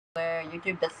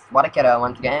YouTube, this is Watakiddo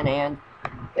once again, and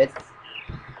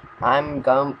I'm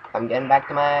getting back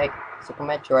to my Super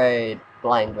Metroid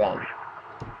blind run.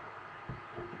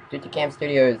 Due to Cam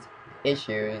Studios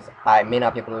issues, I may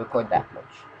not be able to record that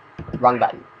much. Wrong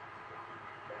button.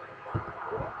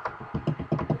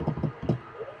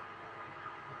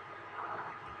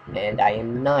 And I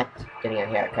am not getting a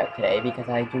haircut today because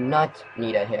I do not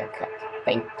need a haircut.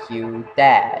 Thank you,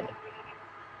 Dad.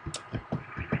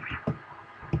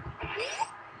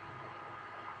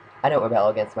 I don't rebel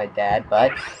against my dad,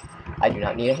 but I do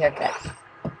not need a haircut.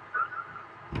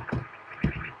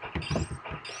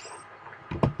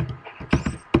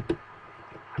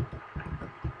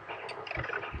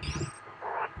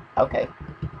 Okay.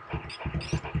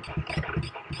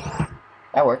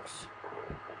 That works.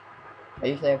 I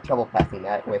usually have trouble passing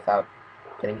that without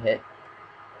getting hit.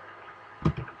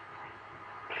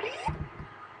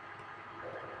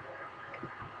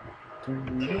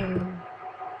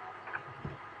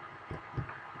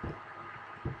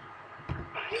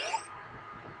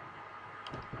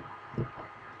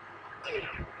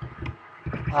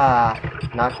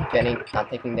 Not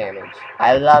taking damage.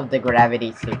 I love the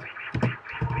gravity suit.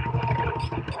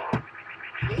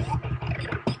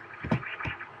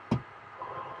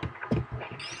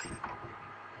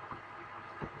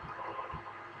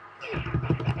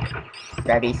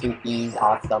 Gravity suit is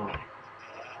awesome.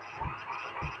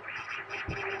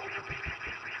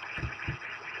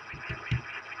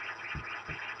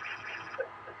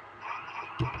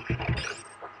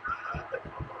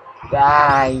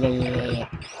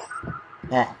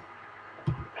 Yeah.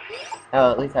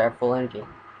 Oh, at least I have full energy.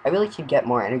 I really should get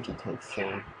more energy tanks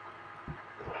soon.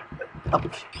 Oh,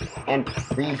 and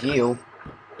freeze you.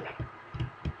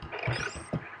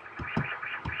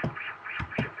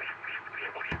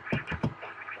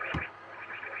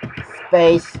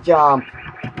 Space jump.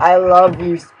 I love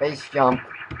you, space jump.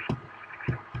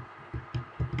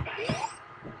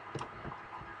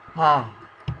 Ah.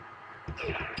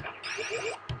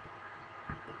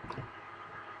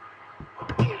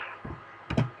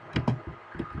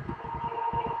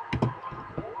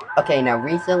 Okay, now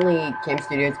recently Cam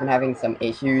Studios been having some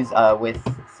issues with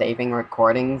saving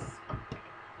recordings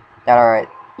that are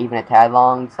even a tad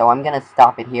long, so I'm gonna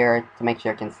stop it here to make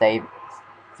sure it can save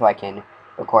so I can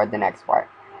record the next part.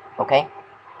 Okay?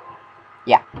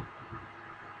 Yeah.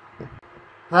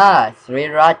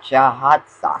 Sriracha hot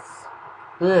sauce.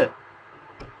 Ugh.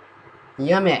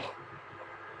 Yummy.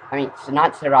 I mean,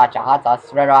 not sriracha hot sauce,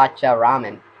 sriracha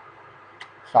ramen.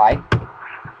 Sorry.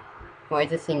 Anyways,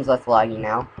 this seems less laggy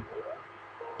now.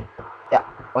 Yeah,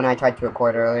 when I tried to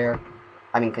record earlier,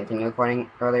 continue recording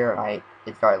earlier,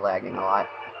 it started lagging a lot.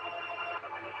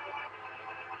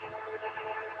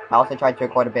 I also tried to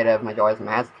record a bit of Majora's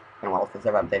Mask, and well, since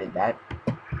I've updated that.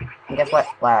 And guess what?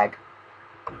 Lag.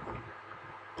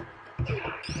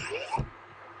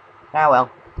 Ah well,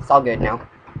 it's all good now.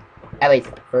 At least,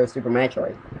 for Super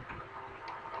Metroid.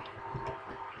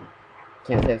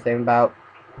 Can't say the same about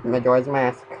Majora's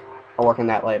Mask. I'll work on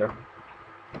that later.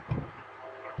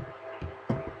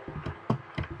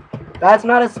 That's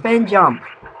not a spin jump!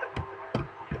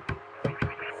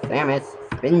 Samus,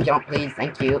 spin jump please,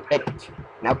 thank you.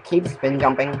 Now keep spin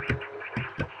jumping.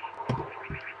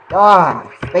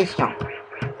 Space jump.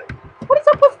 What is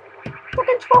up with the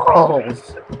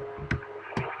controls?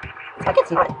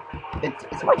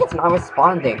 It's like it's not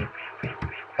responding.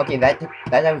 Okay, that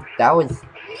was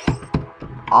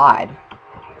odd.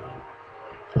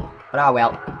 But oh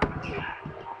well.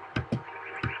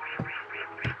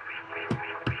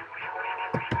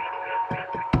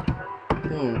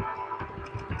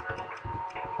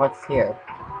 What's here?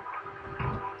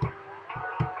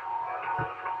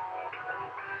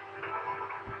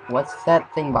 What's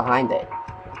that thing behind it?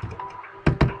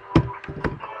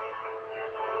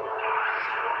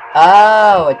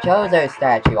 Oh, a Chozo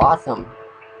statue. Awesome.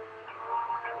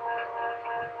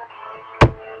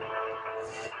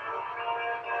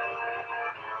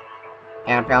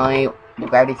 And apparently, the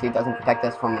gravity suit doesn't protect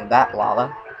us from that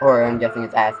lava. Or I'm guessing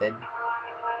it's acid.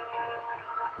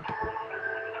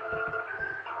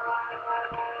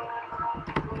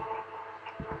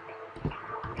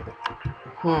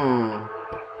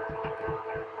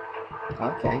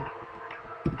 Okay.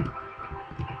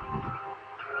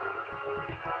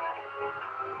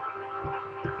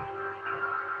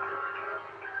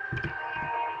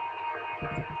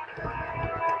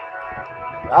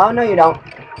 Oh, no you don't.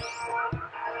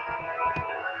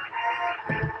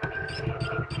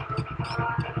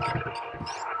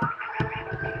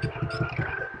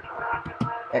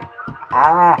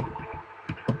 Ah!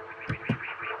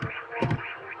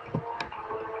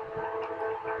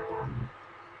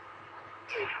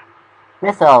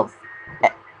 Missiles! Eh,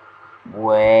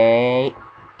 wait...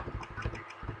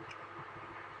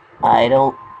 I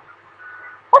don't...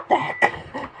 What the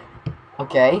heck?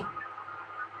 Okay.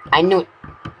 I knew it!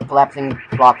 Collapsing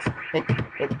blocks.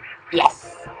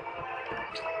 Yes!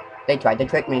 They tried to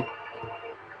trick me.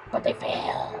 But they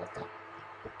failed.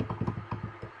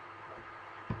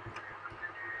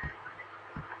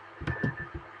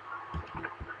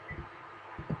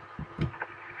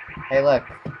 Hey look.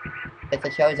 It's a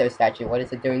Chozo statue. What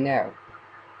is it doing there?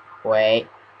 Wait.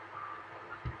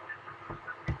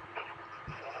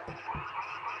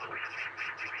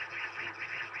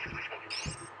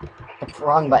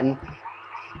 Wrong button.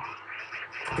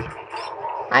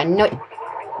 I knew it.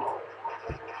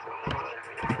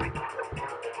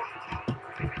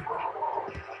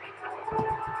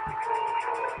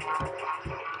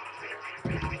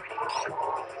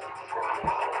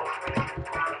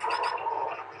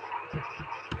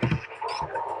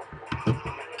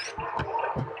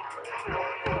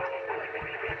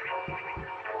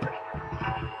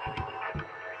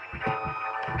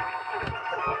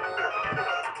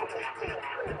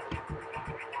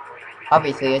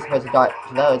 Obviously, you're supposed to dodge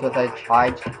those with a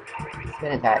charged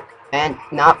spin attack. And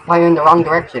not fire in the wrong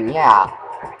direction, yeah.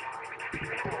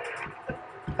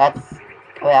 That's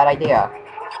a bad idea.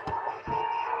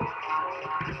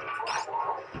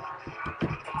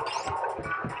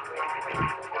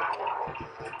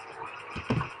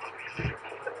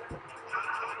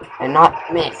 And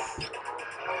not miss.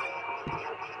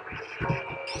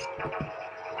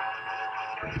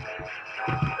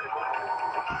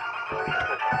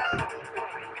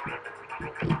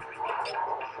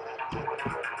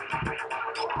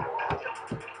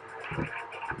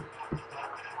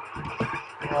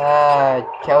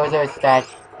 Chozo stat.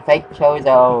 Fake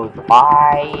Chozos.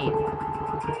 Bye.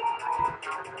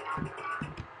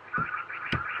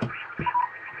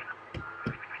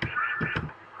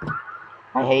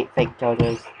 I hate fake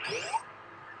Chozos.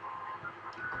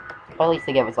 But at least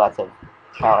they give us lots of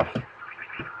power.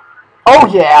 Oh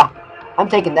yeah! I'm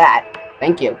taking that.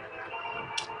 Thank you.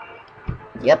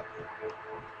 Yep.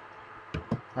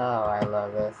 Oh, I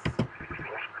love this.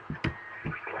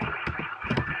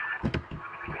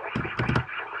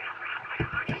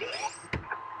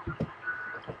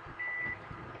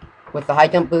 With the high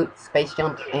jump boot, space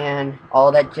jump, and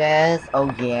all that jazz. Oh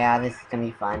yeah, this is gonna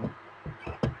be fun.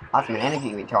 Awesome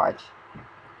energy recharge.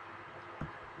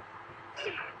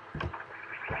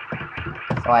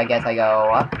 So I guess I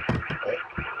go up.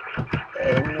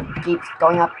 It keeps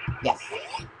going up. Yes.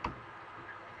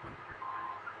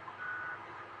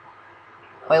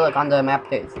 Wait, look on the map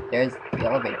too. There's the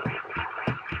elevator.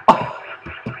 Oh,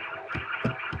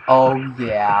 oh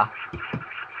yeah.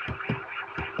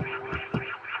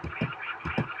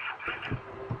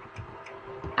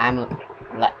 I'm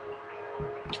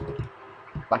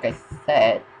like I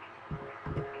said,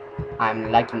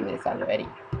 I'm liking this already.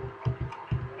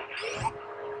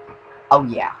 Oh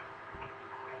yeah.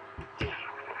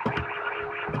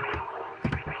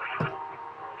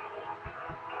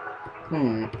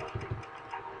 I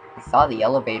saw the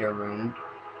elevator room.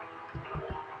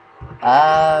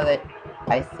 I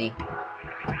see.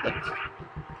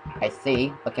 I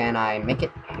see, but can I make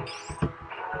it?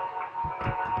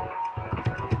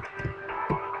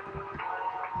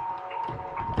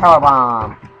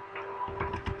 Powerbomb!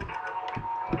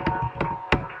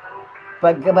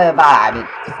 But goodbye,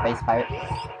 Space Pirate.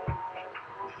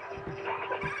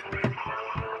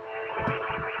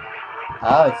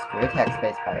 Oh, it's Screw Attack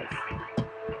Space Pirates.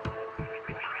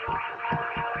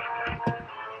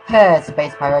 Hey,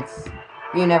 Space Pirates.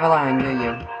 You never learn, do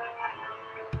you?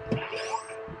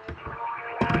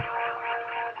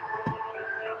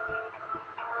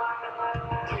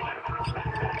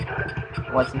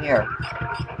 What's in here?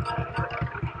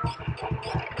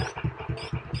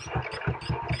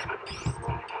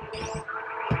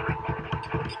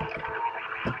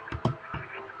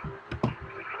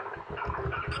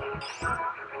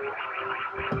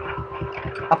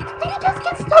 Did he just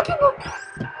get stuck in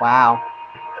the... Wow.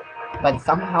 But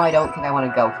somehow I don't think I want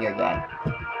to go here yet.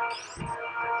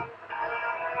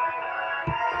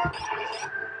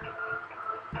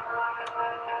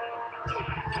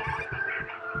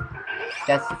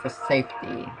 Just for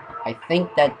safety. I think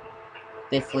that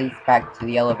this leads back to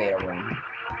the elevator room.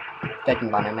 Judging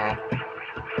by my map.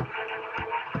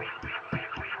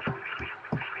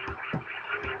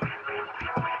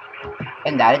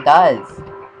 And that it does.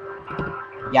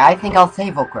 Yeah, I think I'll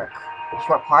save real quick.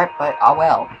 Short part, but oh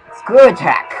well. Screw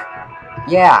attack!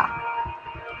 Yeah.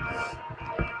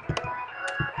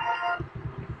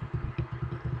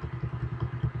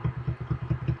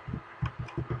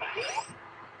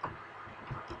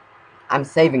 I'm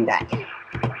saving that.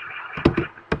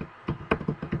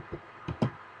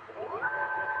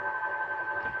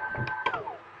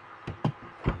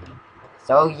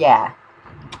 So yeah,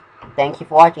 thank you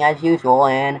for watching as usual,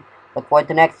 and look forward to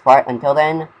the next part. Until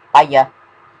then, bye ya.